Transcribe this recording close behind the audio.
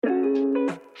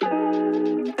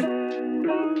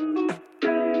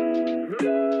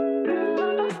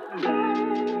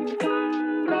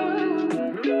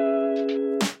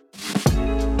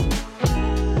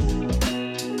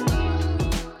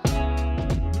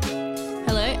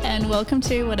and welcome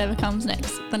to Whatever Comes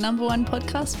Next, the #1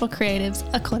 podcast for creatives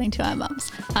according to our mums.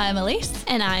 I'm Elise.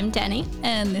 And I'm Danny.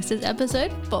 And this is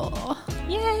episode 4.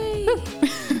 Yay!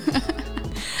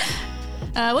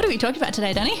 What are we talking about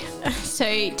today, Danny?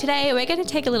 So today we're going to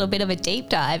take a little bit of a deep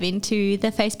dive into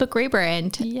the Facebook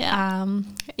rebrand. Yeah.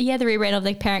 The rebrand of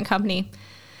the parent company.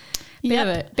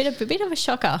 Bit of a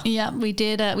shocker. Yeah, we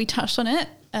did. We touched on it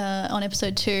on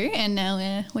episode 2, and now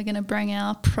we're going to bring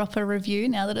our proper review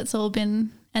now that it's all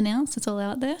been announced. It's all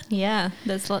out there. Yeah,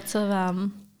 there's lots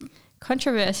of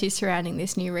controversy surrounding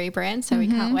this new rebrand, so we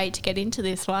can't wait to get into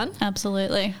this one.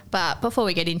 Absolutely. But before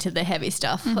we get into the heavy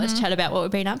stuff, let's chat about what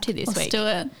we've been up to this week. Let's do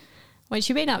it. What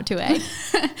you been up to,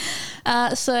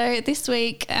 eh? So this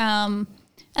week, a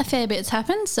fair bit's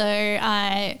happened. So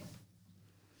I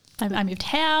moved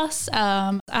house.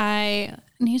 I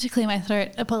need to clear my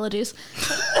throat. Apologies.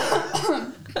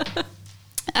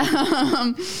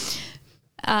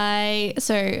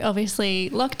 So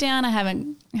obviously lockdown. I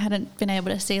hadn't been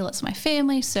able to see lots of my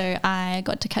family, so I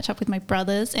got to catch up with my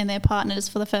brothers and their partners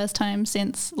for the first time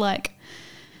since like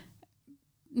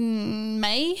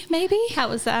May, maybe. How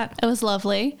was that? It was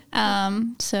lovely.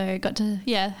 So got to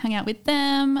hang out with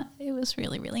them. It was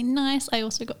really, really nice. I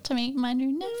also got to meet my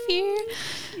new nephew.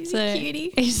 He's a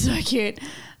cutie. He's so cute.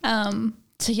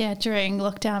 During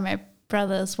lockdown, my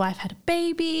brother's wife had a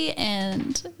baby,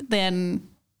 and then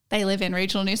they live in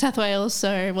regional New South Wales,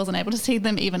 so I wasn't able to see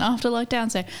them even after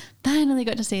lockdown. So finally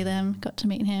got to see them, got to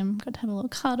meet him, got to have a little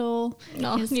cuddle.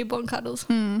 Newborn cuddles.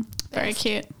 Very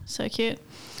cute. So cute.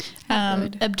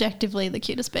 Good. Objectively the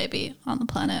cutest baby on the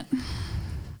planet.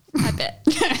 I bet.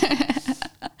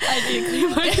 I did clear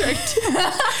my throat.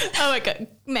 Oh my God.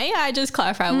 May I just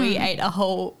clarify, we ate a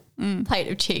whole plate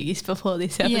of cheese before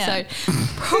this episode. Yeah.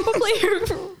 Probably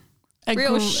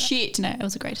real shit. No, it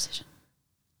was a great decision.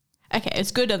 Okay,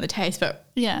 it's good on the taste, but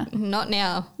not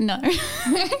now. No.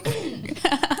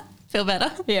 Feel better?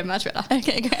 Yeah, much better.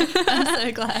 Okay, great. I'm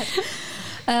so glad.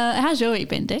 How's your week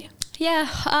been, Dee?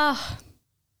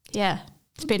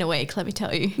 It's been a week, let me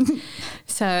tell you.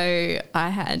 So I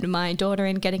had my daughter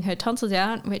in getting her tonsils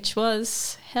out, which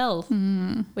was hell.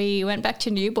 We went back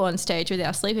to newborn stage with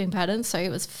our sleeping patterns, so it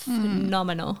was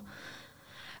phenomenal.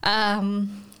 So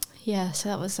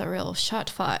that was a real shot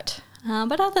fight.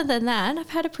 But other than that, I've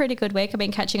had a pretty good week. I've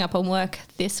been catching up on work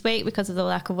this week because of the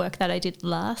lack of work that I did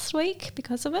last week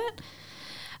because of it.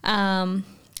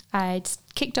 I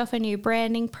kicked off a new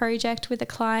branding project with a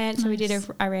client. So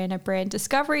I ran a brand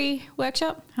discovery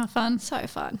workshop. How fun. So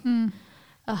fun.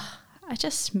 I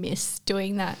just miss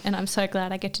doing that, and I'm so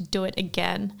glad I get to do it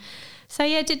again. So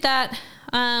did that.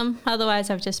 Otherwise,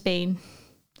 I've just been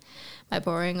my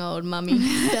boring old mummy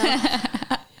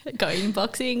stuff. Going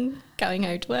boxing, going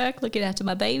home to work, looking after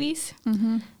my babies.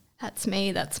 That's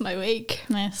me. That's my week.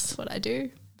 Nice. That's what I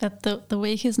do. But the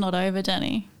week is not over,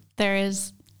 Danny. There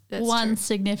is one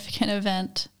significant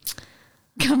event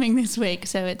coming this week.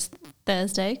 So it's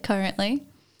Thursday currently.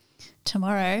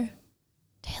 Tomorrow,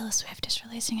 Taylor Swift is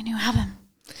releasing a new album.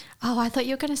 Oh, I thought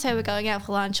you were going to say we're going out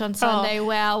for lunch on Sunday. Oh.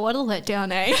 Wow, what a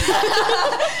letdown, eh?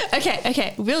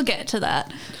 Okay, we'll get to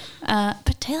that.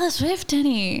 But Taylor Swift,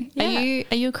 Danny,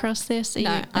 are you across this?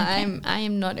 No, I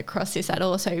am not across this at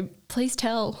all. So please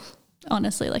tell.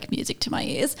 Honestly, like music to my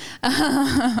ears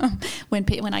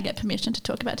when I get permission to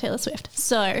talk about Taylor Swift.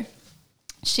 So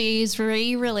she's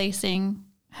re-releasing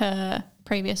her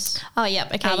previous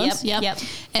albums. Yep.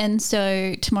 And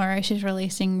so tomorrow she's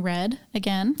releasing Red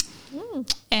again.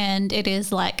 And it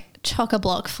is like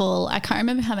chock-a-block full. I can't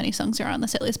remember how many songs are on the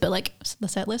set list, but like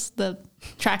the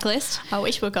track list. I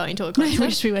wish we were going to a concert. I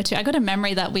wish we were too. I got a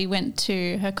memory that we went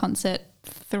to her concert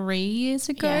 3 years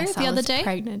ago the other day.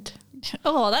 Pregnant.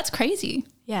 Oh, that's crazy.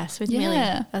 Yes, with Millie.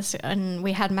 And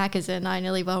we had Macca's and I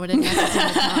nearly vomited Macca's in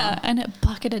the car. And it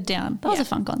bucketed down. That was a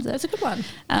fun concert. It was a good one.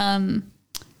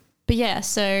 But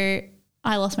so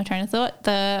I lost my train of thought.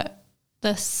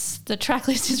 The track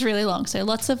list is really long, so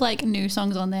lots of like new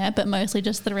songs on there, but mostly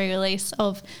just the re-release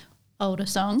of older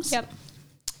songs. Yep.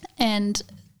 And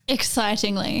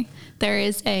excitingly, there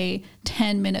is a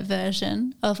 10-minute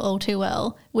version of All Too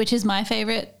Well, which is my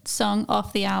favorite song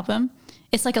off the album.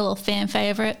 It's like a little fan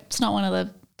favorite. It's not one of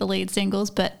the lead singles,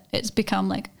 but it's become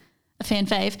like a fan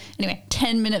fave. Anyway,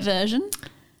 10-minute version.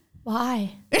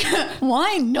 Why?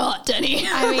 Why not, Danny?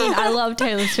 I mean, I love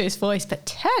Taylor Swift's voice, but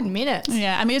 10 minutes.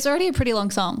 Yeah, I mean, it's already a pretty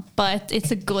long song, but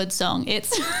it's a good song.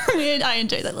 I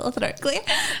enjoy that little throat clear.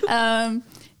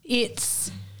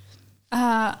 It's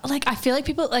like I feel like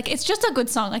people like it's just a good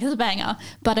song, like it's a banger,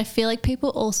 but I feel like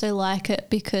people also like it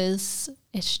because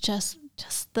it's just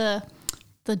the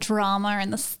drama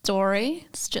and the story.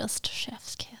 It's just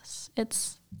chef's kiss.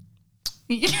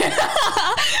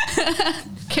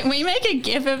 Can we make a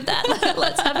GIF of that?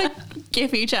 Let's have a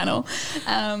Giphy channel.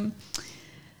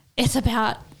 It's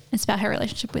about her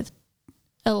relationship with,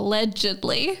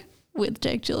 allegedly, with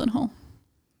Jake Gyllenhaal.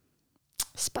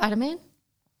 Spider-Man?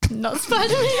 Not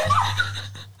Spider-Man.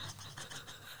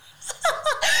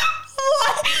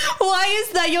 Why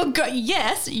is that your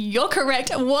yes, you're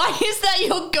correct. Why is that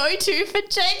your go-to for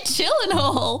Jake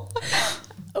Gyllenhaal?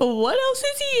 What else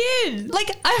is he in? Like,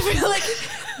 I feel like,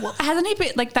 hasn't he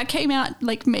been, like, that came out,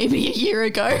 like, maybe a year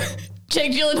ago.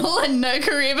 Jake Gyllenhaal had no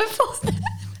career before that.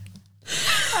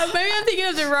 Maybe I'm thinking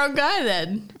of the wrong guy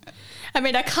then. I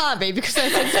mean, I can't be because I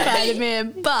said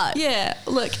Spider-Man, but... Yeah,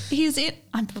 look, he's in...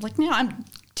 I'm like, now I'm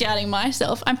doubting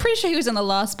myself. I'm pretty sure he was in the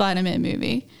last Spider-Man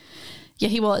movie. Yeah,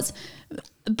 he was.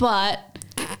 But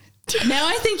now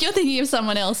I think you're thinking of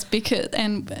someone else because...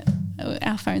 And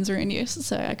our phones are in use,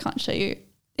 so I can't show you.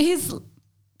 He's...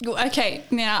 Okay,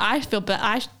 now I feel bad.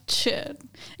 I should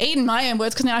eat in my own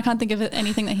words because now I can't think of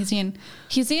anything that he's in.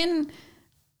 He's in...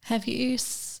 Have you...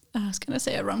 I was going to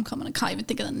say a rom-com and I can't even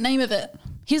think of the name of it.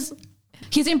 He's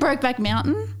in Brokeback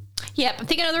Mountain. Yep, I'm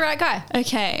thinking of the right guy.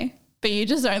 Okay, but you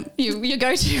just don't... You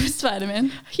go to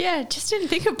Spider-Man. Yeah, just didn't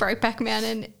think of Brokeback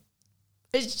Mountain.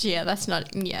 Yeah, that's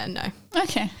not... Yeah, no.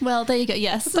 Okay, well, there you go.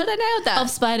 Yes. But I nailed that. Of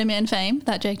Spider-Man fame,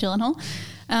 that Jake Gyllenhaal.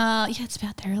 Yeah, it's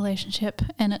about their relationship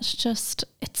and it's just...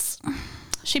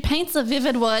 She paints a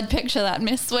vivid word picture, that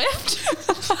Miss Swift.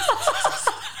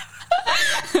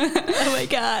 Oh my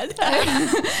God.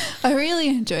 I really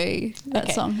enjoy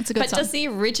that song. It's a good song. But does the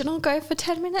original go for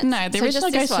 10 minutes? No, the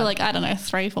original goes for like, I don't know,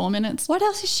 3-4 minutes. What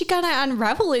else is she going to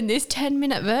unravel in this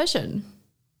 10-minute version?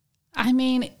 I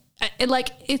mean,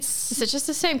 Is it just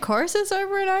the same choruses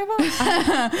over and over?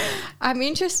 I'm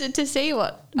interested to see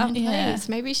what plays.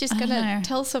 Maybe she's going to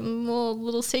tell some more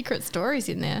little secret stories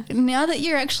in there. Now that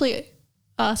you're actually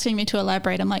asking me to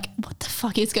elaborate, I'm like, what the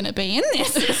fuck is going to be in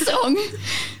this song?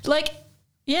 Like,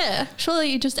 yeah,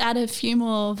 surely you just add a few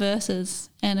more verses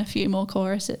and a few more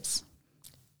choruses.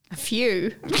 A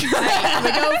few. Mate,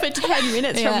 we're going for 10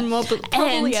 minutes from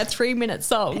probably a 3-minute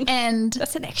song. And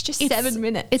that's an extra 7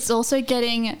 minutes. It's also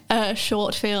getting a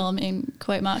short film in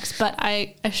quote marks, but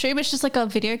I assume it's just like a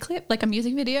video clip, like a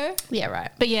music video. Yeah,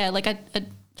 right. But yeah, like a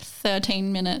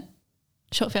 13-minute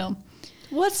short film.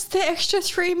 What's the extra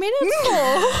 3 minutes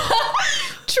for?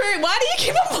 True. Why do you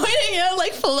keep on pointing out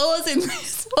like flaws in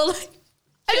this? Or like,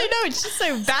 I don't know. It's just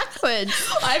so backwards.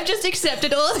 I've just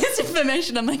accepted all this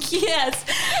information. I'm like, yes,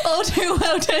 all too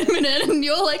well 10 minutes. And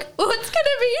you're like, what's going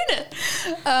to be in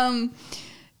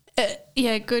it?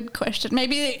 Yeah, good question.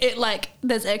 Maybe it like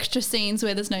there's extra scenes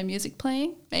where there's no music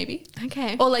playing, maybe.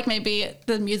 Okay. Or like maybe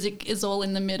the music is all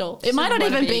in the middle. It might not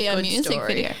even be a music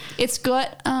video. It's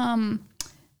got,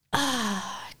 I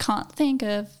can't think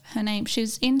of her name.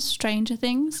 She's in Stranger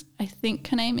Things. I think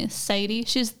her name is Sadie.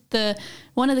 She's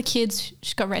one of the kids.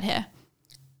 She's got red hair.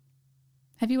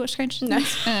 Have you watched Stranger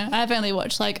Things? No. I've only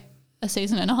watched like a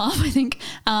season and a half, I think.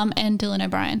 And Dylan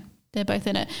O'Brien. They're both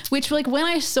in it. Which like when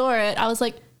I saw it, I was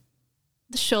like,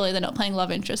 surely they're not playing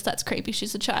love interest. That's creepy.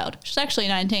 She's a child. She's actually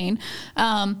 19.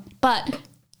 But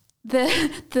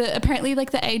the apparently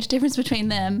like the age difference between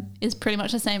them is pretty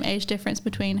much the same age difference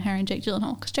between her and Jake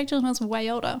Gyllenhaal because Jake Gyllenhaal's way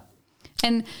older.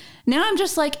 And now I'm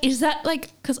just like, is that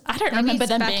like, because I don't remember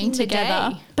them being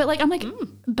together. But like, I'm like,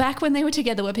 back when they were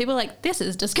together, were people like, this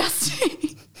is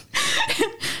disgusting.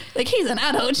 Like he's an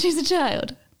adult, she's a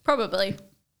child. Probably.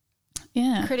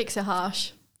 Yeah. Critics are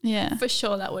harsh. Yeah. For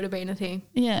sure that would have been a thing.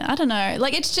 Yeah, I don't know.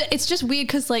 Like it's just weird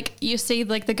because like you see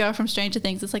like the girl from Stranger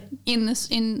Things, it's like in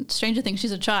Stranger Things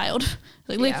she's a child.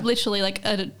 Like literally like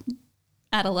an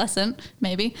adolescent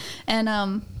maybe.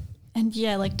 And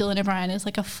yeah, like Dylan O'Brien is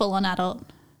like a full-on adult.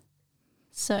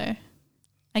 So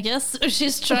I guess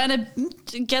she's trying to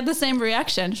get the same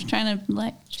reaction. She's trying to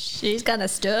like she's going to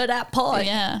stir that pot.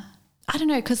 Yeah. I don't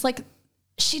know because like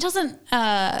she doesn't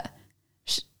her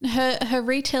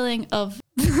retelling of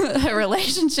her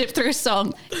relationship through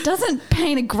song doesn't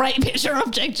paint a great picture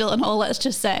of Jake Gyllenhaal, let's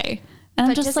just say. And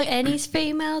I'm just does like any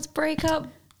females break up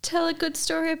tell a good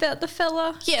story about the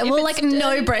fella? Yeah, well, like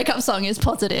no breakup song is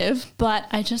positive, but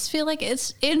I just feel like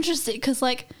it's interesting because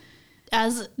like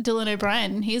as Dylan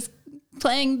O'Brien, he's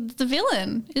playing the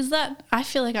villain. I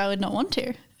feel like I would not want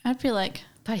to. I'd be like...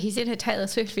 But he's in a Taylor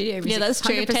Swift video. Yeah, that's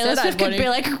true. Taylor Swift could be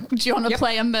like, do you want to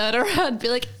play a murderer? I'd be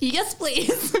like, yes,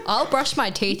 please. I'll brush my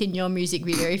teeth in your music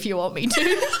video if you want me to.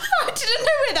 I didn't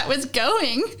know where that was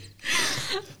going.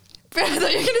 I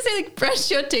thought you were going to say like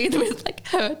brush your teeth with like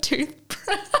her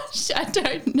toothbrush. I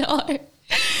don't know.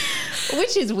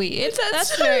 Which is weird.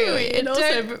 That's so very weird.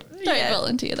 Also, don't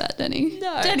volunteer that, Denny.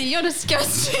 No. Denny, you're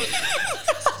disgusting.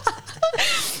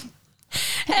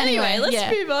 Anyway, let's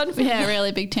yeah. move on. Yeah,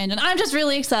 really big tangent. I'm just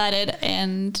really excited,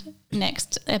 and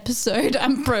next episode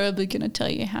I'm probably going to tell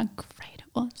you how great it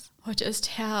was. Or just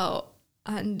how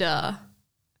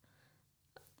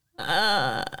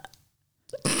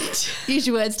Use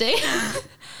your words, Dee.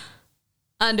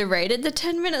 underrated the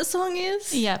 10-minute song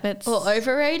is. Yeah, but Or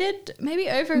overrated? Maybe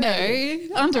overrated.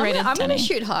 no, underrated. I'm going to Tenny.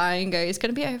 shoot high and go, it's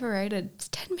going to be overrated. It's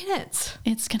 10 minutes.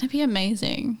 It's going to be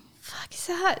amazing. Fuck is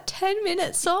that?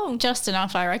 10-minute song. Just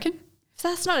enough, I reckon. If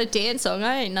that's not a dance song,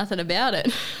 I ain't nothing about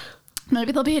it.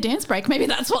 Maybe there'll be a dance break. Maybe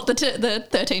that's what the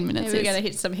 13 minutes Maybe we're is. going to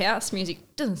hit some house music.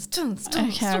 Duns, duns,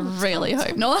 duns, Okay, I duns, really duns.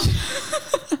 hope not.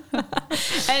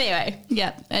 Anyway,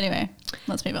 Yeah, anyway,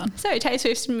 let's move on. so Taylor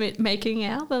Swift's making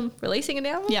an album, releasing an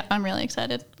album. Yeah, I'm really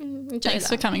excited. Enjoy Thanks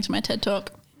for that. coming to my TED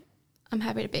Talk. I'm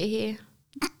happy to be here.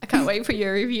 I can't wait for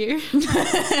your review.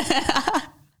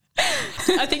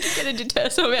 I think you're going to deter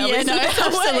some of our Yeah, no, listeners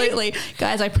away. absolutely.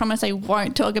 Guys, I promise I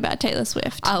won't talk about Taylor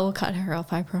Swift. I will cut her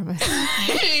off, I promise.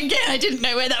 Again, I didn't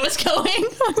know where that was going.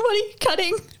 What are you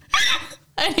cutting?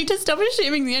 I need to stop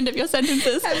assuming the end of your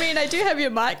sentences. I mean, I do have your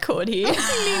mic cord here.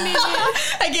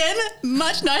 Again,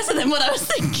 much nicer than what I was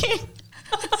thinking.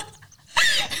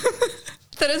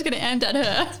 Thought I was going to end at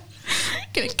her.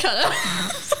 Gonna cut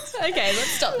her. Okay, let's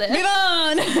stop there. Move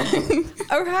on.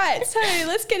 All right, so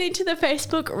let's get into the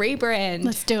Facebook rebrand.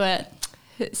 Let's do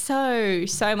it. So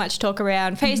much talk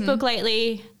around Facebook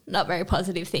lately. Not very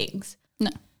positive things.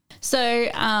 No. So,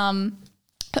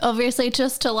 obviously,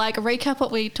 just to like recap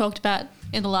what we talked about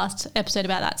in the last episode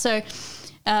about that. So,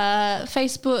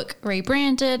 Facebook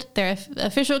rebranded. Their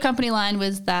official company line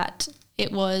was that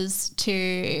it was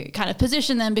to kind of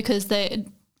position them because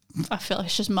I feel like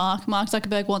it's just Mark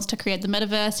Zuckerberg wants to create the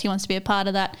metaverse. He wants to be a part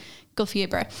of that. Good for you,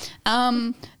 bro.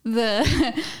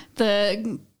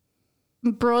 The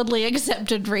broadly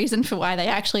accepted reason for why they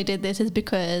actually did this is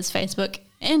because Facebook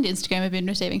and Instagram have been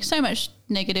receiving so much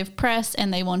negative press,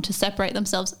 and they want to separate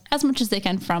themselves as much as they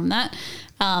can from that,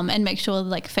 and make sure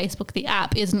like Facebook, the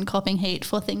app, isn't copying heat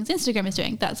for things Instagram is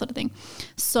doing, that sort of thing.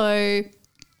 So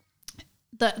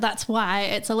that's why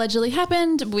it's allegedly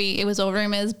happened. It was all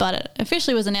rumors, but it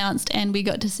officially was announced, and we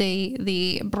got to see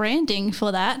the branding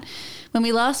for that. When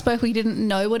we last spoke, we didn't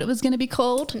know what it was going to be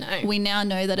called. No. We now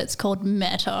know that it's called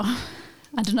Meta.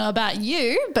 I don't know about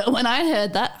you, but when I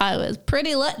heard that, I was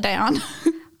pretty let down.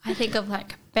 I think of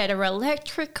like Better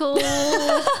Electrical,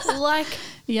 like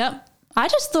Yep. I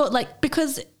just thought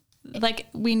because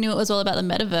we knew it was all about the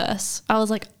metaverse, I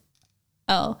was like,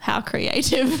 oh, how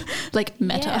creative. Like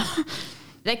Meta. Yeah.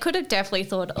 They could have definitely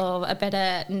thought of a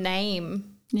better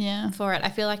name Yeah. for it. I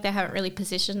feel like they haven't really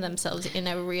positioned themselves in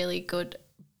a really good,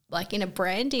 like in a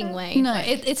branding way. No, Like,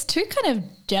 it's too kind of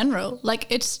general.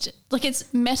 It's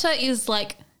Meta is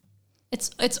like,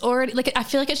 it's already like, I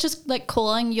feel like it's just like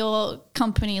calling your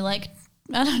company like,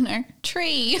 I don't know,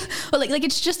 tree, or like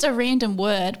it's just a random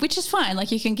word, which is fine.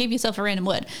 Like you can give yourself a random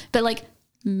word, but like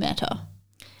Meta.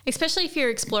 especially if you're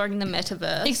exploring the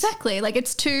metaverse. Exactly. Like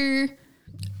it's too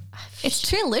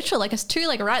literal. Like it's too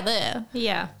like right there.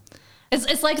 Yeah.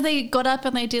 It's like they got up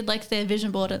and they did like their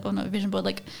vision board, or not vision board,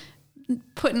 like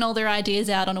putting all their ideas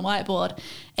out on a whiteboard,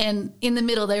 and in the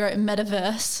middle they wrote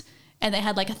metaverse, and they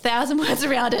had like 1,000 words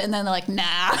around it, and then they're like,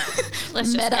 nah,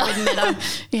 Let's just go with Meta.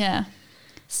 Yeah.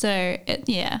 So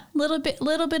little bit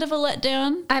of a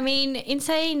letdown. I mean, in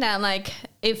saying that, like,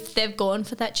 if they've gone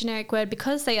for that generic word,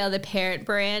 because they are the parent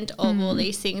brand of all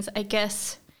these things, I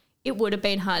guess it would have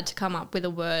been hard to come up with a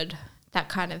word that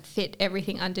kind of fit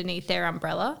everything underneath their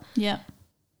umbrella. Yeah.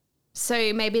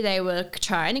 So maybe they were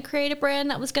trying to create a brand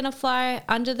that was going to fly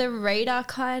under the radar,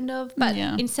 kind of. But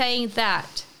Yeah. in saying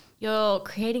that, you're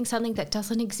creating something that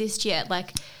doesn't exist yet.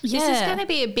 Like, this is Yeah. going to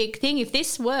be a big thing. If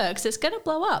this works, it's going to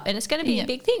blow up, and it's going to be Yeah. a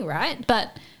big thing, right?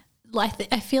 But like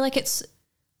I feel like it's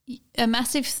a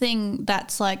massive thing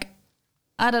that's like,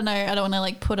 I don't know, I don't want to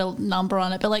like put a number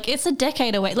on it, but like it's a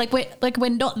decade away. Like we're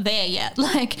not there yet.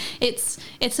 Like it's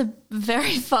a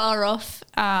very far off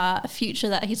future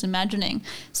that he's imagining.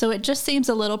 So it just seems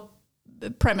a little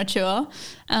premature.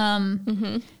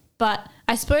 But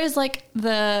I suppose like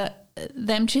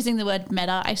them choosing the word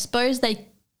meta, I suppose they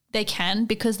can,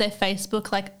 because they're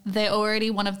Facebook, like they're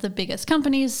already one of the biggest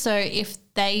companies. So if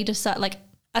they decide, like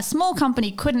a small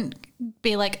company couldn't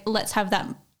be like, let's have that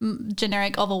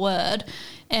generic of a word,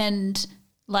 and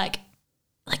like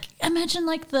imagine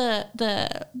like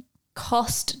the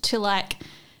cost to like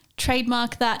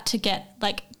trademark that, to get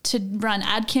like to run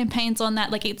ad campaigns on that.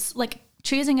 Like it's like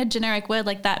choosing a generic word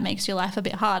like that makes your life a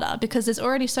bit harder, because there's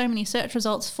already so many search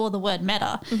results for the word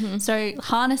meta. So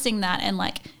harnessing that and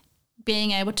like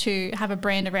being able to have a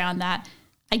brand around that,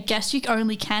 I guess you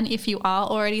only can if you are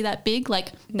already that big.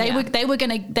 Like they Yeah. were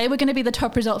gonna be the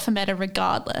top result for Meta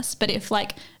regardless. But if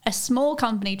like a small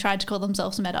company tried to call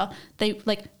themselves Meta, they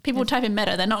like people would type in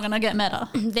Meta, they're not gonna get Meta.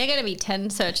 They're going to be 10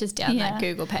 searches down Yeah. that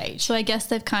Google page. So I guess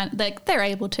they're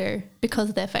able to because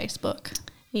of their Facebook.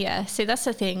 Yeah, see, that's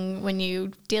the thing when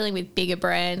you're dealing with bigger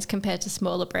brands compared to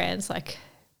smaller brands, like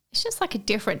it's just like a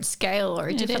different scale or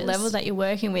a different is. level that you're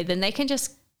working with, and they can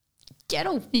just get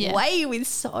away with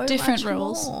so Different much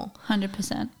rules, more.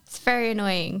 100%. It's very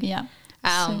annoying. Yeah.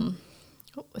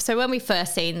 So when we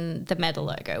first seen the Meta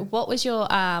logo, what was your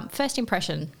first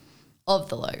impression of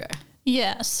the logo?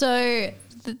 Yeah, so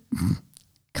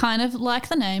kind of like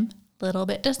the name, little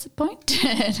bit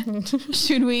disappointed.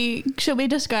 Should we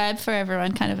describe for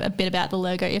everyone kind of a bit about the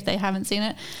logo if they haven't seen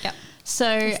it? Yep. So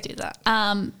Let's do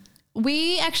that.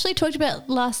 we actually talked about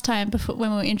last time before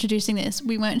when we were introducing this.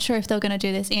 We weren't sure if they were going to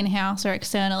do this in-house or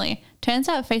externally. Turns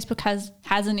out Facebook has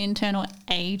an internal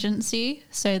agency.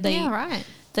 So right.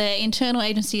 the internal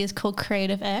agency is called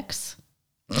Creative X,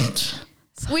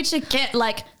 which again,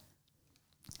 like,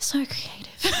 so creative.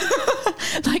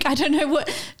 Like, I don't know what.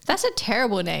 That's a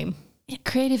terrible name.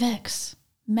 Creative X,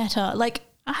 Meta. Like,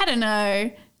 I don't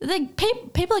know. Like,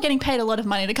 people are getting paid a lot of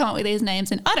money to come up with these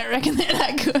names, and I don't reckon they're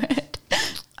that good.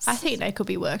 I think they could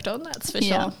be worked on, that's for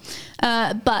Yeah.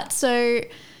 sure. But so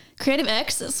Creative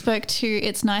X spoke to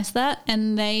It's Nice That,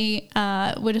 and they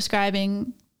were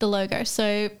describing the logo.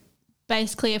 So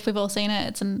basically, if we've all seen it,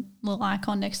 it's a little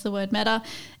icon next to the word Meta.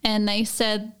 And they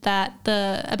said that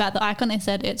about the icon, they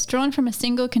said it's drawn from a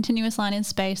single continuous line in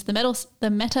space. The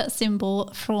Meta symbol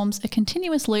forms a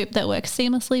continuous loop that works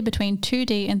seamlessly between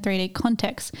 2D and 3D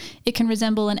contexts. It can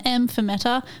resemble an M for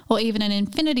Meta or even an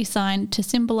infinity sign to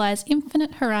symbolize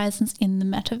infinite horizons in the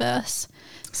metaverse.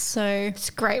 So It's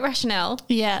great rationale.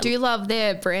 yeah. Do love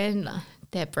their brand,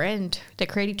 their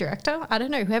creative director. I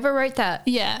don't know, whoever wrote that.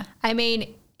 Yeah, I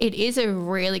mean, it is a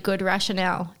really good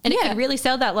rationale, and it Yeah. could really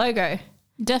sell that logo.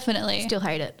 definitely. Still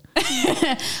hate it.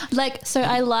 Like, so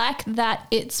I like that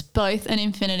it's both an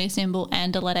infinity symbol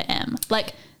and a letter M.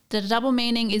 Like, the double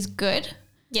meaning is good.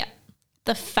 Yeah.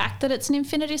 The fact that it's an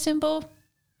infinity symbol,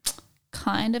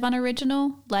 kind of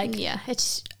unoriginal. Like, Yeah.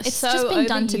 It's it's just been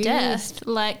done to death.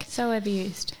 Like, So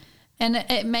overused. and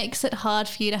it makes it hard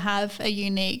for you to have a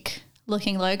unique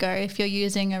looking logo if you're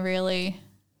using a really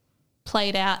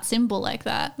played out symbol like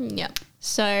that. Yeah.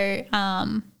 So,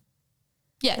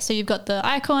 yeah, so you've got the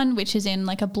icon, which is in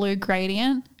like a blue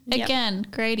gradient. Yep. Again,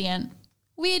 gradient.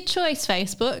 Weird choice,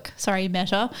 Facebook. Sorry,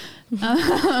 Meta.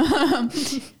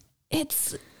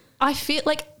 I feel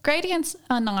like gradients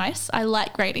are nice. I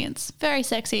like gradients. Very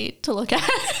sexy to look at.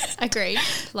 Agreed.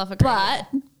 Love a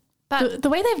gradient. But the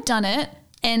way they've done it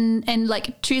and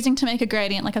like choosing to make a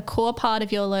gradient like a core part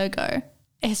of your logo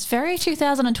is very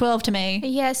 2012 to me.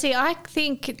 Yeah, see, I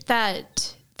think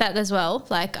that as well.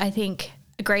 Like, I think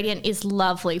a gradient is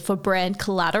lovely for brand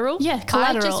collateral. Yeah,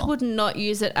 collateral. I just would not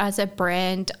use it as a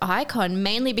brand icon,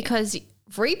 mainly because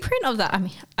reprint of that, I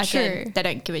mean, again, True. they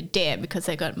don't give a damn because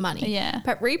they got money. Yeah.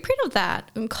 But reprint of that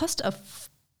would cost a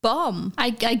bomb. I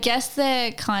guess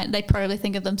they probably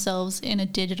think of themselves in a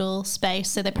digital space,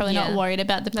 so they're probably not Yeah, worried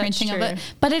about the that's printing of true. it.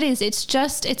 But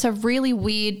it's a really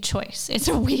weird choice. It's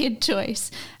a weird choice.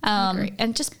 Agree.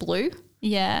 And just blue.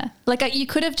 Yeah. Like you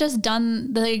could have just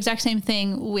done the exact same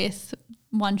thing with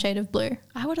one shade of blue.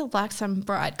 I would have liked some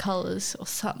bright colours or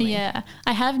something. Yeah.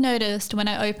 I have noticed when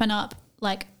I open up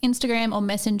like Instagram or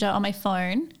Messenger on my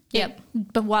phone, Yep.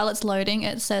 but while it's loading,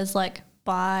 it says like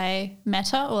by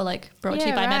Meta or like brought to you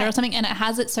Yeah, by Meta or right. something. And it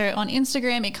has it. So on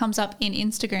Instagram, it comes up in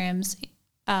Instagram's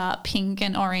pink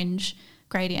and orange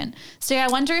gradient. So yeah,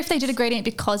 I wonder if they did a gradient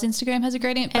because Instagram has a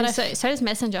gradient. But And so does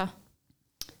Messenger.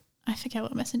 I forget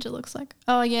what Messenger looks like.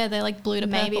 Oh yeah, they're like blue to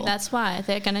Maybe purple. that's why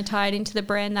they're going to tie it into the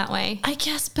brand that way. I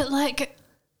guess, but like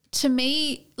to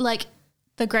me, like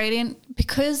the gradient,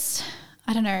 because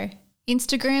I don't know,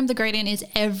 Instagram, the gradient is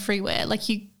everywhere. Like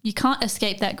you can't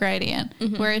escape that gradient.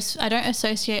 Whereas I don't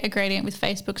associate a gradient with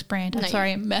Facebook's brand. I'm No,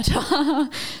 sorry, Meta.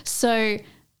 So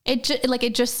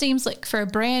it just seems like for a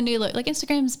brand new look, like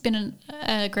Instagram's been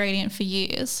a gradient for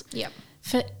years. Yep.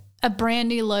 For a brand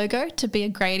new logo to be a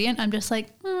gradient, I'm just like,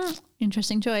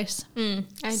 interesting choice. I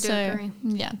do agree.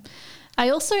 Yeah.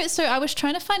 I was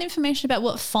trying to find information about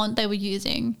what font they were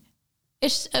using.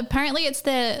 Apparently it's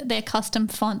their custom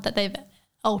font that they've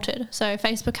altered. So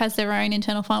Facebook has their own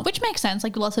internal font, which makes sense.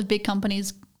 Like lots of big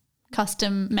companies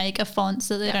custom make a font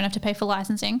so they don't have to pay for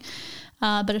licensing.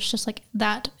 But it's just like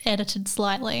that edited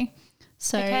slightly.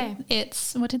 So Okay.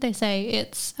 it's, what did they say?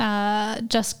 It's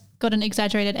just got an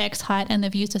exaggerated X height and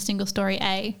they've used a single story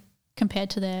A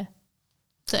compared to their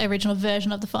the original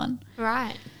version of the font.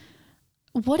 Right.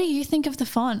 What do you think of the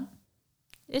font?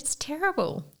 It's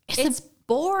terrible. It's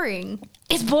boring.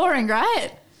 It's boring,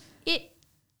 right? It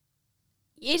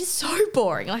is so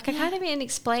boring. Like, I can't even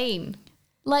explain.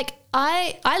 Like,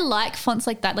 I like fonts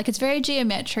like that. Like, it's very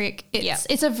geometric.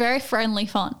 It's a very friendly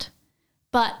font.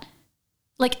 But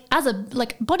like, as a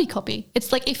like body copy,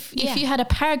 it's like if you had a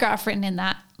paragraph written in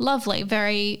that, lovely,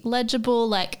 very legible,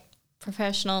 like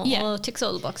Professional. Yeah. Well, ticks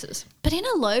all the boxes. But in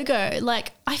a logo,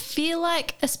 like, I feel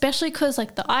like, especially because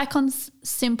like the icon's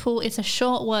simple, it's a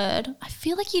short word, I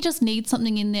feel like you just need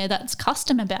something in there that's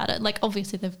custom about it. Like,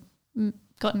 obviously they've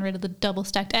gotten rid of the double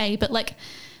stacked A, but like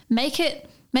make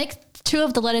two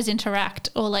of the letters interact,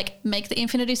 or like make the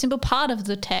infinity symbol part of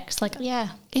the text. Like,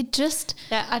 it just...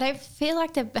 Yeah, I don't feel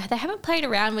like they haven't played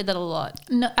around with it a lot.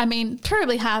 No, I mean,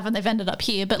 probably have, and they've ended up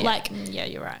here, but like... Yeah,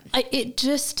 you're right. It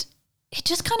just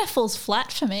kind of falls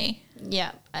flat for me.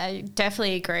 Yeah, I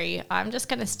definitely agree. I'm just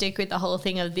going to stick with the whole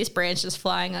thing of this brand's just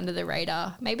flying under the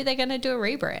radar. Maybe they're going to do a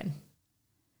rebrand.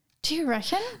 Do you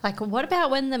reckon? Like, what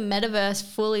about when the metaverse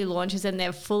fully launches and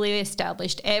they've fully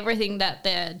established everything that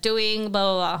they're doing, blah,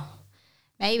 blah, blah.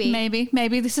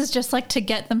 Maybe this is just like to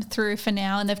get them through for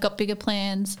now, and they've got bigger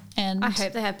plans, and I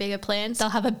hope they have bigger plans. They'll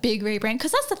have a big rebrand,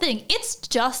 because that's the thing. It's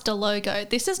just a logo.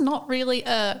 This is not really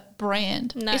a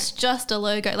brand. No. It's just a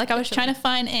logo. Like, I was trying to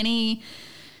find any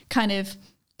kind of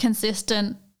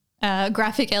consistent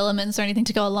graphic elements or anything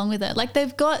to go along with it. Like,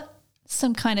 they've got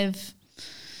some kind of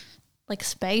like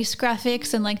space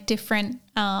graphics and like different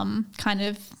kind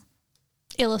of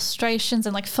illustrations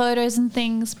and like photos and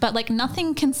things, but like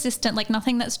nothing consistent, like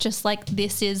nothing that's just like,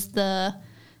 this is the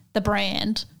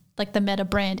brand, like the Meta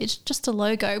brand. It's just a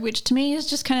logo, which to me is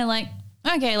just kind of like,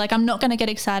 okay, like I'm not going to get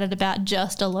excited about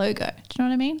just a logo. Do you know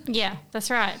what I mean? Yeah, that's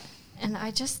right. And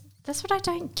that's what I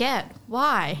don't get.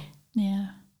 Why? Yeah.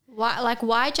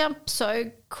 Why jump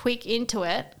so quick into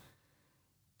it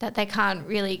that they can't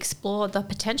really explore the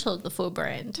potential of the full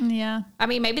brand? Yeah. I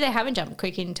mean, maybe they haven't jumped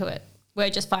quick into it. We're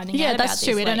just finding out about this. Yeah, that's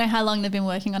true. We don't know how long they've been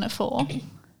working on it for.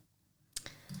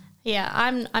 Yeah,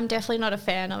 I'm definitely not a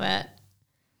fan of it.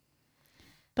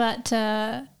 But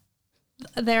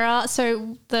there are,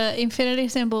 so the infinity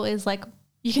symbol is like,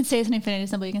 you can see it's an infinity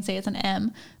symbol, you can see it's an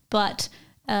M, but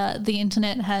the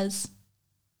internet has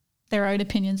their own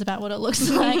opinions about what it looks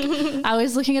like. I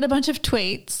was looking at a bunch of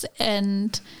tweets,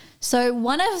 and so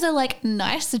one of the like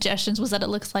nice suggestions was that it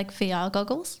looks like VR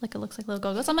goggles, like it looks like little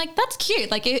goggles. I'm like, that's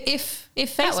cute. Like if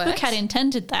Facebook had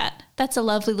intended that, that's a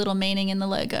lovely little meaning in the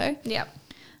logo. Yep.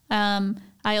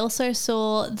 I also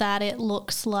saw that it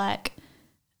looks like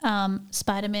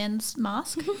Spider-Man's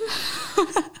mask.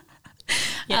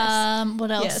 Yes.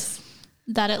 What else? Yes.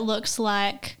 That it looks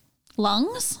like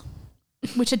lungs,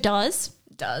 which it does.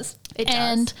 It does.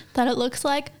 And that it looks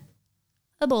like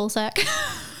a ball sack.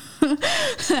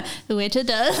 Which it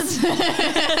does. But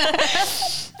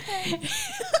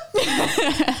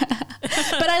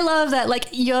I love that. Like,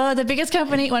 you're the biggest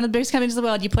company, one of the biggest companies in the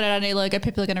world. You put out a new logo,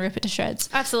 people are going to rip it to shreds.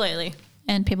 Absolutely.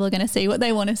 And people are going to see what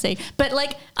they want to see. But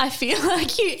like, I feel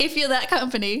like if you're that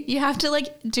company, you have to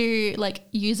like do like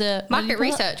user market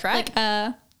research, right?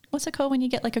 Like, what's it called when you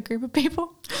get like a group of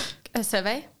people? A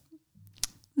survey.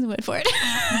 There's a word for it.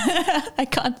 I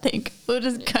can't think. We'll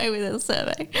just go with a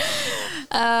survey.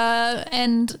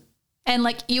 And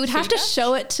like, you would have to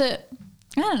show it to,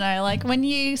 I don't know, like when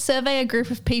you survey a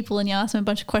group of people and you ask them a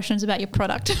bunch of questions about your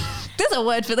product. There's a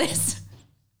word for this.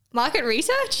 Market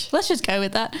research? Let's just go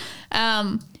with that.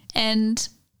 And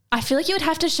I feel like you would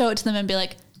have to show it to them and be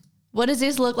like, what does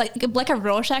this look like? Like a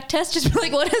Rorschach test? Just be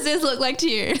like, what does this look like to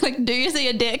you? Like, do you see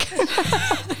a dick?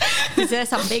 Is there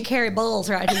some big hairy balls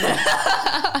right here?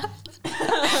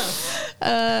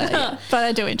 Yeah, but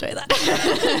I do enjoy that.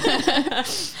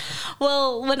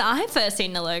 Well, when I first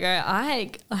seen the logo,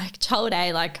 I like told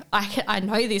A, like, I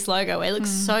know this logo. It looks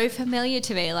so familiar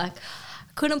to me. Like,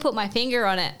 I couldn't put my finger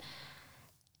on it.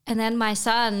 And then my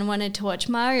son wanted to watch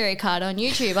Mario Kart on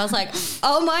YouTube. I was like,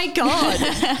 oh my God,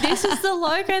 this is the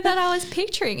logo that I was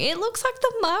picturing. It looks like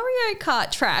the Mario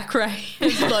Kart track, right?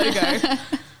 Logo.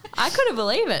 I couldn't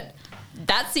believe it.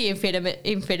 That's the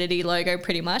Infinity logo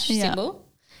pretty much, symbol.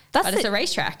 But it's a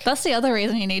racetrack. That's the other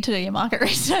reason you need to do your market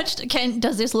research.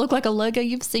 Does this look like a logo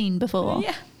you've seen before?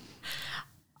 Yeah.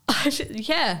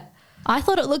 Yeah. I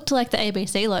thought it looked like the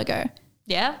ABC logo.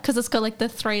 Yeah. Because it's got like the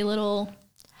three little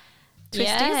twisties.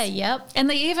 Yeah, yep. And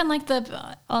they even like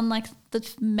on like the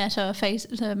Meta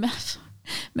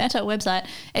website,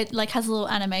 it like has a little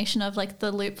animation of like the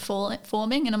loop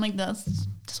forming, and I'm like, that's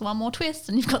just one more twist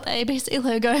and you've got the ABC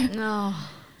logo. No.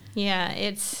 Yeah,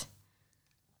 it's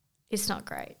not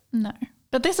great. No.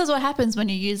 But this is what happens when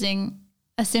you're using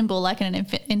a symbol like an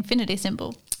infinity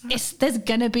symbol. There's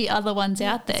going to be other ones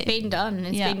out there. It's been done and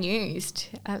it's been used.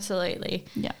 Absolutely.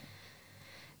 Yeah.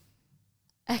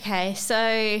 Okay,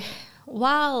 so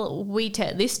while we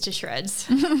tear this to shreds,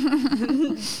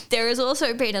 there has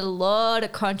also been a lot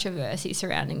of controversy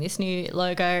surrounding this new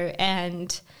logo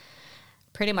and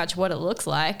pretty much what it looks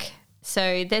like.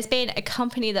 So there's been a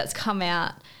company that's come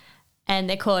out and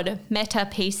they're called Meta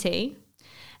PC,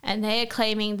 and they are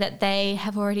claiming that they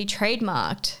have already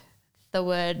trademarked the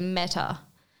word meta.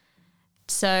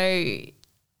 So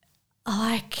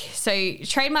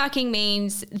trademarking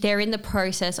means they're in the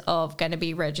process of going to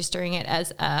be registering it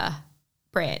as a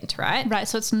brand, right? Right,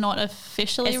 so it's not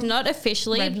officially It's not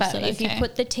officially, but if you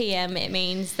put the TM, it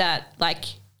means that like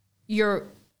you're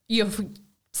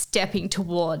stepping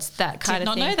towards that kind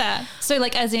of thing. Did not know that. So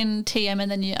like as in TM and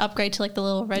then you upgrade to like the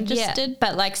little registered. Yeah,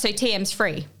 but like so TM's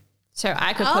free. So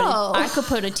I could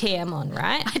put a TM on,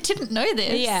 right? I didn't know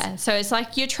this. Yeah. So it's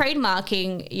like you're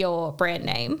trademarking your brand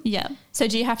name. Yeah. So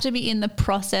do you have to be in the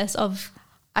process of?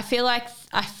 I feel like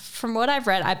from what I've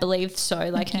read, I believe so.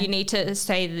 Like you need to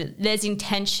say that there's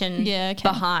intention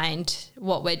behind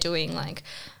what we're doing. Like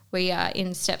we are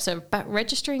in steps of, but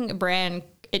registering a brand,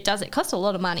 it costs a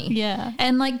lot of money. Yeah.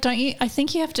 And like, I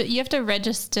think you have to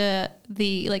register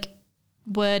the like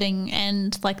wording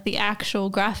and like the actual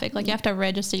graphic. Like you have to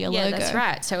register your logo. Yeah, that's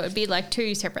right. So it would be like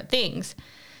two separate things.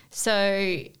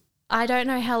 So I don't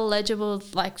know how legible,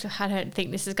 like I don't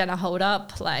think this is going to hold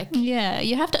up. Like, yeah,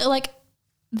 you have to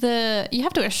you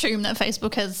have to assume that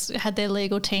Facebook has had their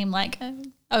legal team like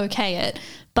okay it.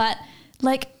 But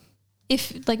like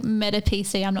if like Meta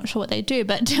PC, I'm not sure what they do,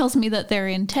 but it tells me that they're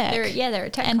in tech. They're a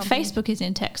tech and company. Facebook is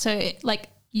in tech. So like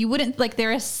you wouldn't like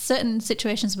there are certain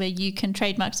situations where you can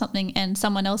trademark something and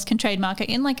someone else can trademark it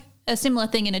in like a similar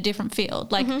thing in a different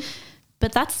field. Like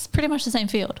but that's pretty much the same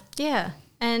field. Yeah.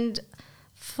 And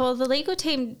for the legal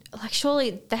team, like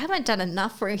surely they haven't done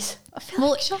enough, Reese. I feel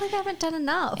like surely they haven't done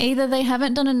enough. Either they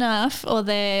haven't done enough or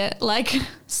they're like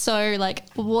so like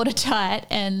watertight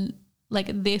and like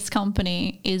this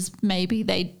company is maybe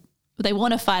they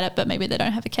want to fight it but maybe they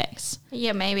don't have a case.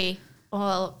 Yeah, maybe.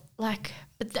 Well, like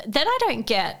but then I don't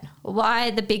get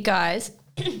why the big guys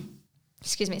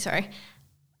excuse me, sorry,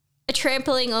 are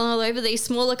trampling all over these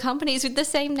smaller companies with the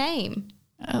same name.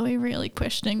 Are we really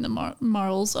questioning the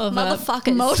morals of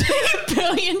motherfuckers?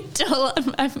 Multi-billion-dollar.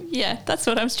 Yeah, that's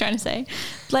what I was trying to say.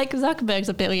 Like Zuckerberg's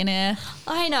a billionaire.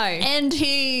 I know. And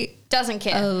he doesn't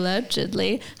care.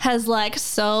 Allegedly has like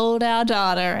sold our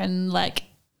data and like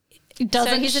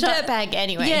doesn't. So he's a dirtbag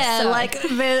anyway. Yeah, so. like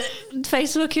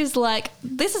Facebook is like,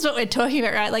 this is what we're talking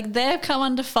about, right? Like they've come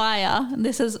under fire. And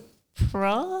this is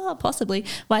possibly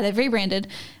why they've rebranded.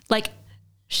 Like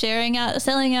selling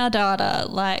our data,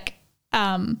 like.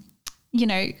 You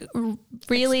know,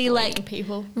 really exploiting like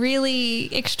people,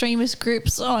 really extremist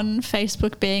groups on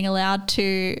Facebook being allowed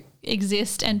to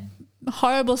exist and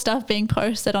horrible stuff being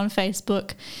posted on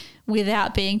Facebook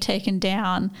without being taken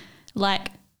down.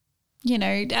 Like, you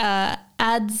know,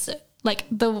 ads like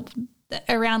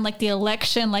around like the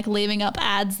election, like leaving up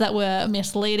ads that were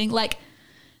misleading. Like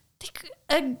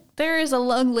there is a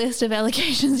long list of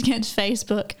allegations against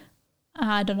Facebook.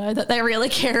 I don't know that they really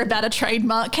care about a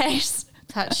trademark case.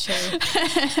 That's true.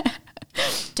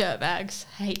 Dirtbags.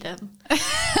 Hate them.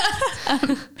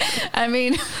 I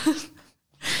mean,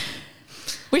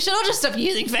 we should all just stop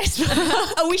using Facebook.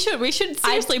 Oh, we should. We should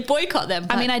seriously boycott them.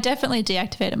 I mean, I definitely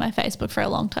deactivated my Facebook for a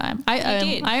long time.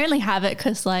 I only have it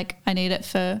because like I need it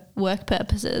for work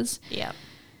purposes. Yeah.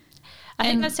 I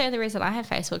think that's the only reason I have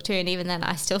Facebook too. And even then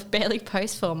I still barely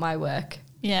post for my work.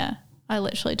 Yeah. I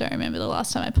literally don't remember the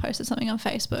last time I posted something on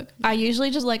Facebook. I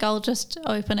usually just like, I'll just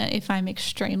open it if I'm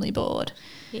extremely bored.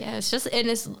 Yeah, it's just, and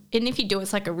if you do,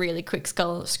 it's like a really quick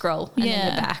scroll and then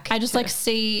you're back. I just like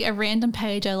see a random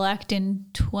page I liked in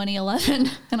 2011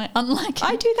 and I unlike it.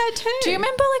 I do that too. Do you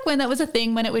remember like when that was a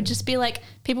thing when it would just be like,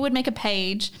 people would make a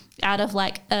page out of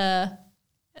like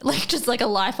just like a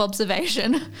life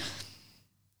observation?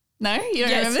 No? You don't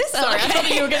remember this? Sorry, I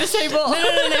thought you were going to say more.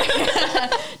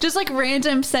 No. Just like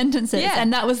random sentences. Yeah.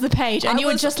 And that was the page. And you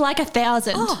were just like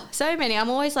 1,000. Oh, so many. I'm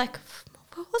always like,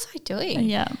 what was I doing?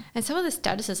 Yeah. And some of the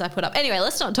statuses I put up. Anyway,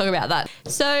 let's not talk about that.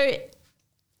 So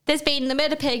there's been the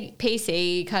Meta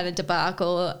PC kind of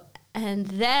debacle. And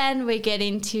then we get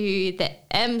into the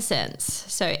MSense.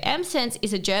 So MSense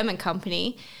is a German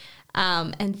company.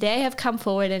 And they have come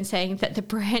forward and saying that the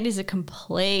brand is a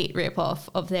complete rip-off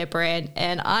of their brand.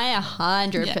 And I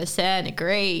 100%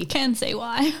 agree. Can see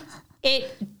why.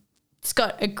 It's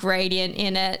got a gradient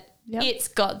in it. Yep. It's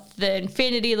got the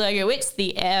infinity logo. It's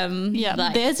the M. Yeah.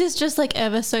 Like, Theirs is just like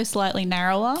ever so slightly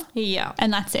narrower. yeah.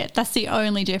 And that's it. That's the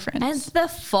only difference. And the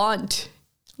font.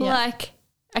 Yeah. Like,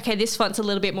 okay, this font's a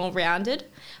little bit more rounded,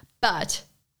 but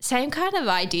same kind of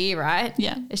idea, right?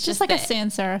 yeah. It's just like a that-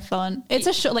 sans serif font. It's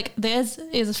a short, like theirs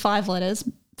is 5 letters.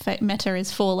 Meta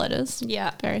is 4 letters.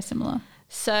 Yeah. Very similar.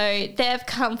 So they've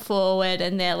come forward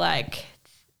and they're like,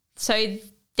 so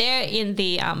they're in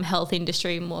the health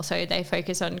industry more so. They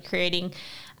focus on creating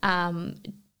an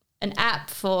app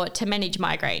to manage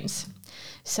migraines.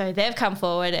 So they've come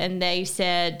forward and they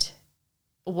said,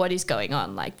 what is going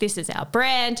on? Like, this is our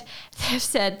brand. They've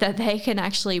said that they can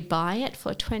actually buy it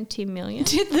for 20 million.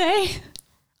 Did they?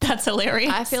 That's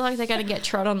hilarious. I feel like they're going to get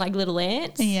trod on like little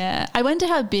ants. Yeah. I wonder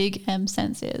how big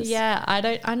M-Sense is. Yeah,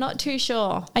 I'm not too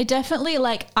sure. I definitely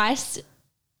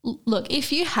look,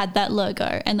 if you had that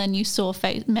logo and then you saw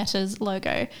Meta's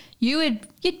logo, you'd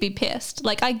be pissed.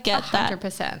 Like, I get that.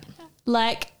 100%.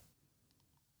 Like,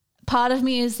 part of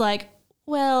me is like,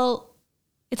 well,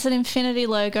 it's an infinity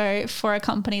logo for a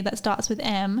company that starts with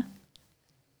M.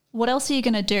 What else are you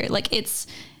going to do? Like,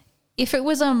 if it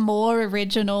was a more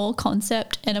original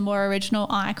concept and a more original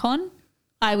icon,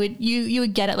 you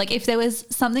would get it. Like, if there was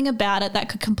something about it that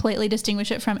could completely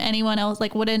distinguish it from anyone else,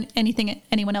 like anything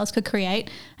anyone else could create,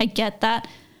 I get that.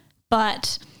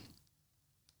 But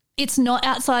it's not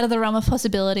outside of the realm of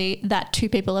possibility that 2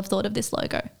 people have thought of this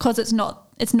logo, because it's not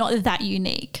that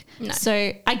unique. No.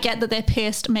 So I get that they're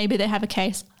pissed. Maybe they have a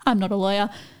case. I'm not a lawyer.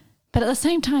 But at the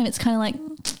same time, it's kind of like,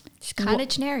 It's kind of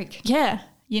generic. yeah,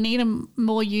 you need a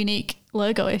more unique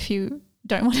logo if you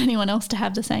don't want anyone else to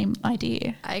have the same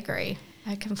idea. I agree.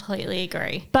 I completely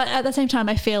agree. But at the same time,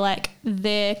 I feel like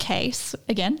their case,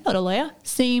 again, not a lawyer,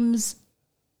 seems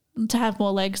to have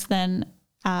more legs than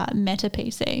Meta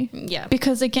PC. Yeah.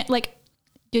 Because again, like,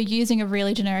 you're using a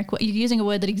really generic word. You're using a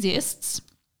word that exists.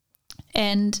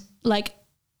 And like,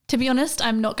 to be honest,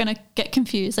 I'm not going to get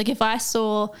confused. Like, if I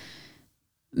saw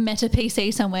Meta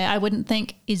PC somewhere, I wouldn't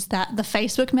think, is that the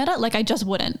Facebook Meta? Like, I just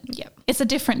wouldn't. Yep. It's a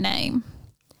different name.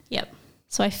 Yep.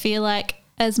 So I feel like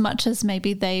as much as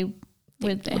maybe they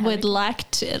would like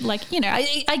to, like, you know,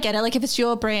 I get it. Like, if it's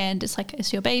your brand, it's like,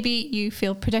 it's your baby, you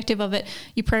feel protective of it.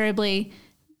 You probably,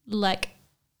 like,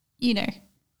 you know,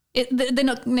 they're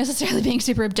not necessarily being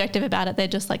super objective about it. They're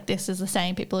just like, this is the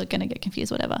same. People are going to get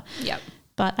confused, whatever. Yep.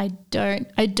 But I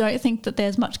don't think that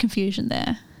there's much confusion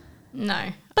there. No.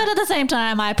 But at the same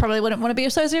time, I probably wouldn't want to be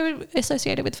associated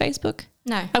with Facebook.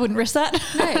 No. I wouldn't risk that.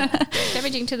 No.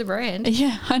 Damaging to the brand.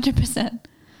 Yeah, 100%.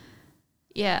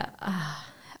 Yeah.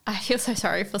 I feel so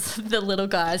sorry for the little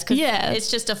guys because Yeah.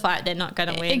 it's just a fight they're not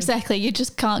going to win. Exactly. You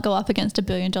just can't go up against $1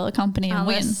 billion company and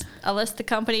win. Unless the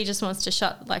company just wants to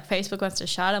Facebook wants to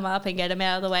shut them up and get them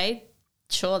out of the way.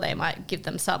 Sure, they might give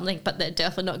them something, but they're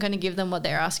definitely not going to give them what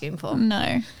they're asking for.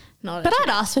 No. Not But a I'd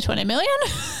ask for 20 million.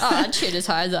 Oh, I'd shoot as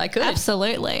high as I could.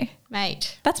 Absolutely.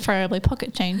 Mate. That's probably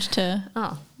pocket change to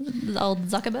Oh. the old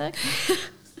Zuckerberg.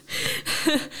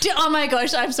 Oh my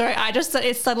gosh, I'm sorry.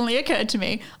 It suddenly occurred to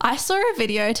me. I saw a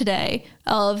video today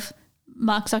of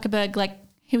Mark Zuckerberg, like,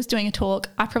 he was doing a talk.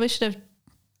 I probably should have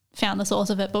found the source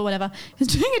of it, but whatever. He was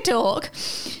doing a talk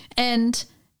and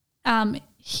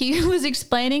he was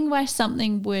explaining why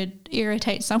something would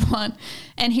irritate someone.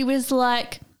 And he was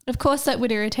like, of course that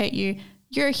would irritate you.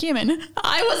 You're a human.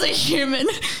 I was a human.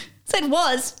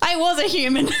 I was a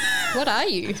human. What are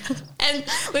you? And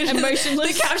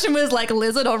Emotionless? The caption was like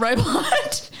lizard or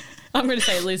robot. I'm going to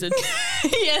say lizard.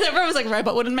 Yeah, everyone was like,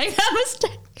 robot wouldn't make that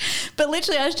mistake. But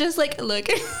literally, I was just like, look,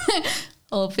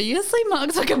 obviously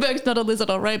Mark Zuckerberg's not a lizard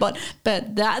or robot,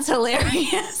 but that's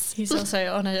hilarious. He's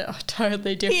also on a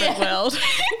totally different world.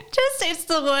 It's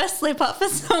the worst slip up for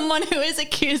someone who is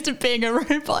accused of being a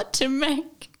robot to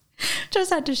make. Just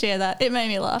had to share that. It made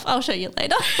me laugh. I'll show you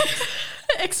later.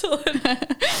 Excellent.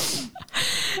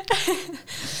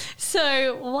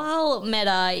 So while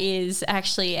Meta is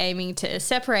actually aiming to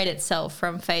separate itself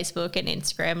from Facebook and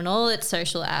Instagram and all its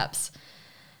social apps,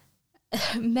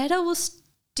 Meta will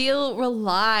still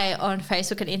rely on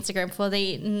Facebook and Instagram for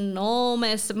the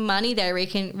enormous money they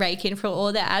rake in for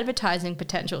all their advertising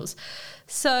potentials.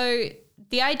 So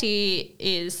the idea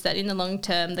is that in the long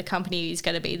term, the company is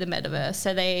going to be the metaverse.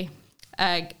 So they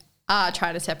are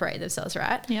trying to separate themselves,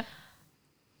 right? Yep.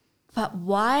 But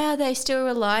why are they still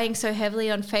relying so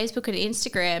heavily on Facebook and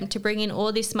Instagram to bring in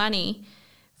all this money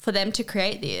for them to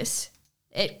create this?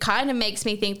 It kind of makes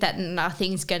me think that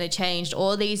nothing's going to change.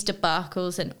 All these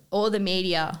debacles and all the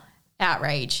media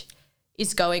outrage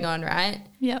is going on, right?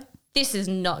 Yep. This is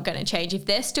not going to change. If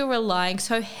they're still relying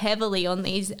so heavily on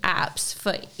these apps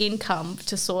for income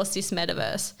to source this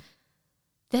metaverse,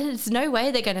 there's no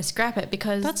way they're going to scrap it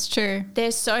because That's true.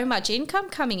 there's so much income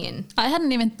coming in. I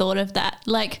hadn't even thought of that.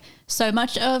 Like, so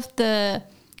much of the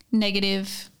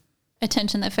negative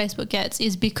attention that Facebook gets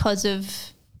is because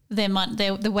of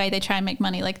the way they try and make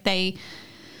money.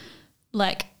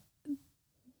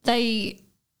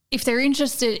 If they're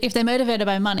interested, if they're motivated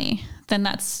by money, then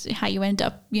that's how you end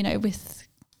up, with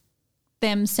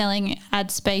them selling ad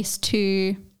space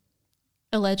to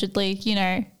allegedly,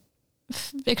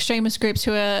 extremist groups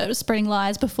who are spreading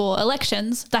lies before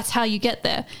elections. That's how you get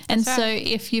there. And so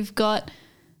if you've got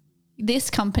this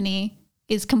company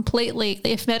if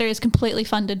Meta is completely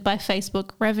funded by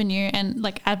Facebook revenue and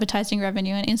like advertising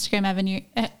revenue and Instagram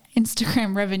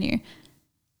revenue,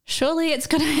 surely it's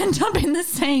going to end up in the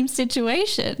same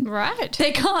situation. Right.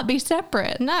 They can't be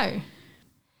separate. No.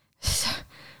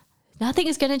 Nothing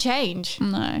is going to change.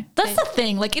 No. That's the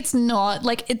thing. Like, it's not.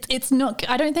 Like, it's not.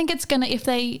 I don't think it's going to, if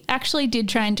they actually did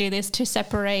try and do this to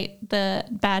separate the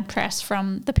bad press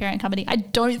from the parent company, I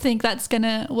don't think that's going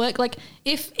to work. Like,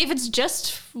 if it's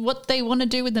just what they want to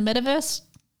do with the metaverse,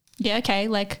 yeah, okay.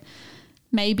 Like,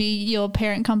 maybe your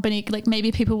parent company, like,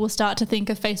 maybe people will start to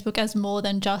think of Facebook as more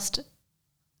than just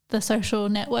the social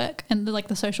network and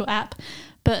the social app.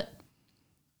 But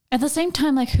at the same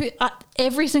time, like,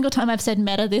 every single time I've said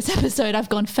Meta this episode, I've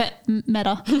gone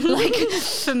Meta. Like,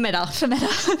 For Meta.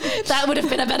 that would have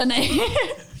been a better name.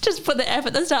 Just put the F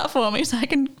at the start for me so I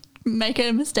can make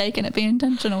a mistake and it be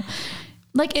intentional.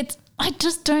 Like, I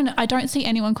don't see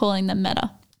anyone calling them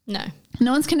Meta. No.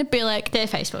 No one's going to be like, They're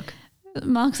Facebook.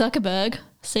 Mark Zuckerberg,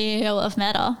 CEO of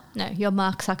Meta. No, you're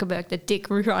Mark Zuckerberg, the dick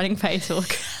running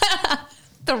Facebook.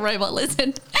 The robot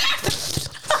lizard.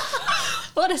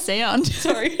 What a sound.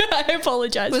 Sorry, I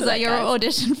apologise. Was that your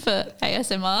audition for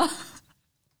ASMR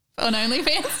on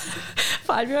OnlyFans?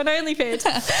 Find me on OnlyFans.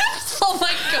 Oh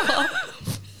my God.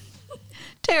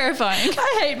 Terrifying.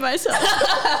 I hate myself.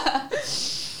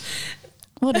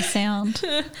 What a sound.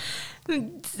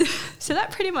 So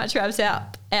that pretty much wraps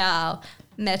up our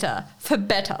Meta for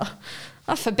better.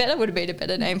 Oh, for better would have been a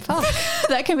better name. Fuck.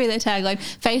 That can be their tagline.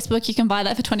 Facebook, you can buy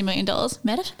that for $20 million.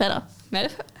 Meta for better. Meta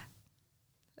for...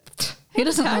 Who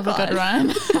doesn't love a good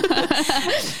rhyme?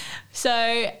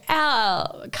 So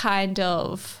our kind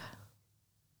of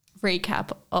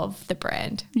recap of the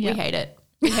brand. Yeah. We hate it.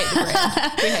 We hate the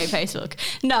brand. We hate Facebook.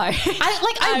 No.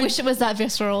 I wish it was that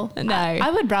visceral. No. I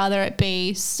would rather it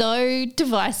be so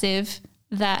divisive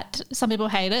that some people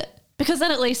hate it, because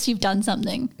then at least you've done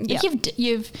something. Yeah. Like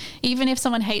you've even if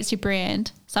someone hates your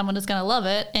brand, someone is going to love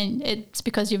it, and it's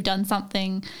because you've done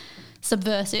something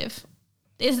subversive.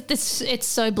 It's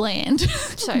so bland.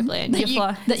 So bland. that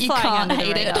you can't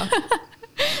hate it.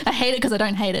 I hate it because I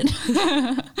don't hate it.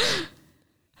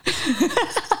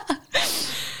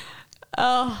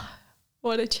 Oh,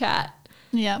 what a chat.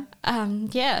 Yeah.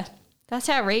 Yeah, that's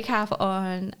our recap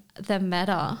on the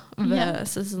Meta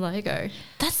versus Lego.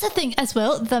 That's the thing as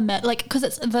well. Because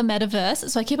it's the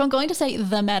metaverse. So I keep on going to say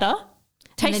the Meta.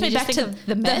 Takes me back to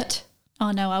the Met.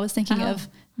 Oh no, I was thinking of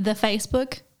the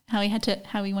Facebook. How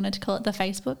we wanted to call it the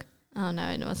Facebook. Oh no,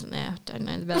 it wasn't there. Don't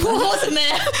know about It that. wasn't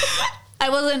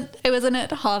there. It wasn't at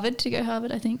Harvard, to go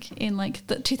Harvard, I think, in like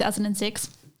 2006.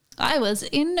 I was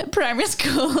in primary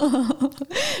school.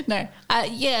 No.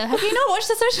 Yeah. Have you not watched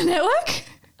The Social Network?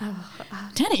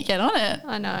 Danny, get on it.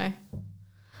 I know.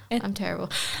 I'm terrible.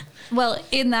 Well,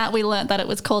 in that we learnt that it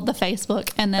was called the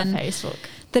Facebook, and then Facebook.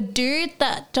 the dude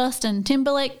that Justin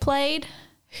Timberlake played,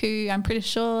 who I'm pretty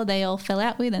sure they all fell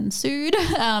out with and sued,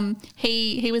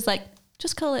 he was like,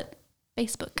 just call it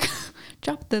Facebook.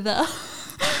 Drop the.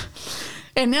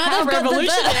 And now How they've got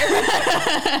revolutionary.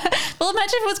 Well,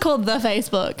 imagine if it was called the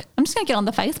Facebook. I'm just going to get on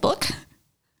the Facebook.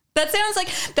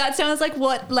 That sounds like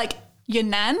what like your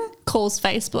nan calls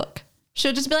Facebook.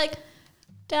 She'll just be like,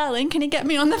 darling, can you get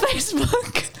me on the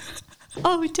Facebook?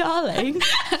 Oh, darling.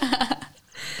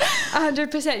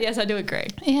 100%. Yes, I do agree.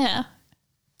 Yeah.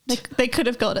 They could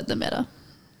have called it the Meta.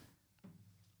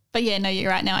 But yeah, no,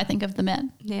 you're right. Now I think of the Met.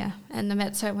 Yeah, and the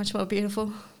Met's so much more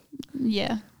beautiful.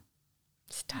 Yeah.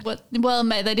 Well,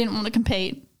 mate, they didn't want to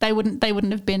compete. They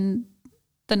wouldn't have been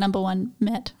the number one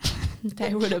Met.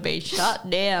 They would have been shut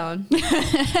down.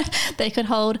 They could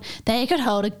hold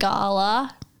a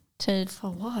gala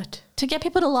For what? to get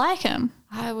people to like them.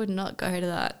 I would not go to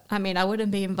that. I mean, I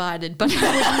wouldn't be invited, but I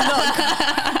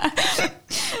would not go.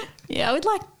 Yeah, I would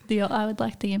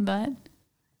like the invite.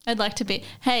 I'd like to be,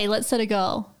 hey, let's set a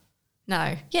goal.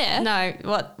 No. Yeah. No,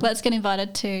 what? Let's get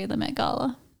invited to the Met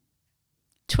Gala.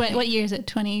 What year is it?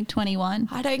 2021.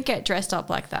 I don't get dressed up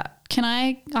like that.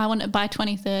 I want it by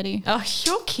 2030. Oh,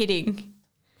 you're kidding.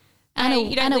 Anna, Hey,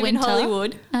 you don't Anna live in Wintour.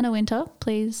 Hollywood. Anna Wintour,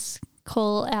 please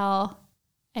call our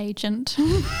agent.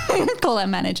 Call our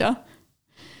manager.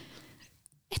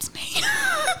 It's me.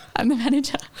 I'm the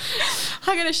manager.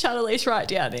 I'm going to shut Elise right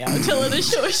down now and tell her to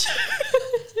shush.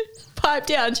 Pipe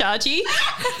down, Chargy.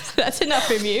 That's enough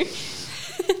from you.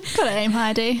 Got to aim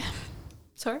high, D.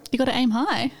 Sorry? You got to aim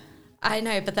high. I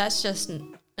know, but that's just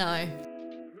no.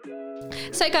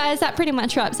 So guys, that pretty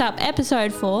much wraps up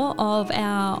episode 4 of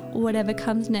our Whatever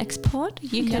Comes Next pod.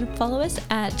 You can follow us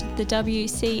at the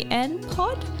WCN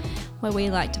pod, where we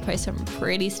like to post some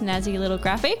pretty snazzy little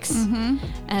graphics.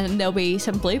 And there'll be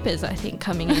some bloopers, I think,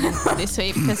 coming in this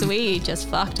week because we just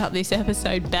fucked up this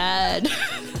episode bad.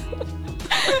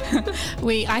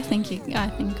 I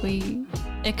think we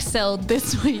excelled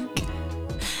this week.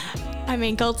 I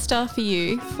mean, gold star for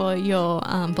you for your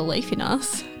belief in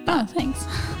us. Oh, thanks.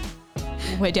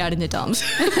 We're down in the dumps.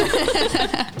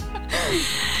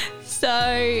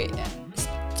 So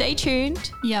stay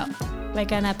tuned. Yeah. We're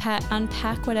going to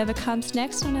unpack whatever comes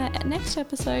next on our next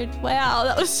episode. Wow,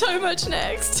 that was so much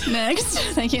next. Next.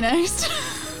 Thank you, next.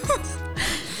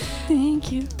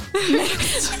 Thank you.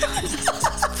 Next.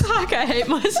 Fuck, I hate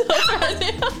myself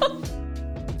right now.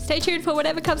 Stay tuned for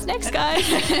whatever comes next, guys.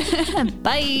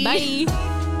 Bye.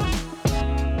 Bye.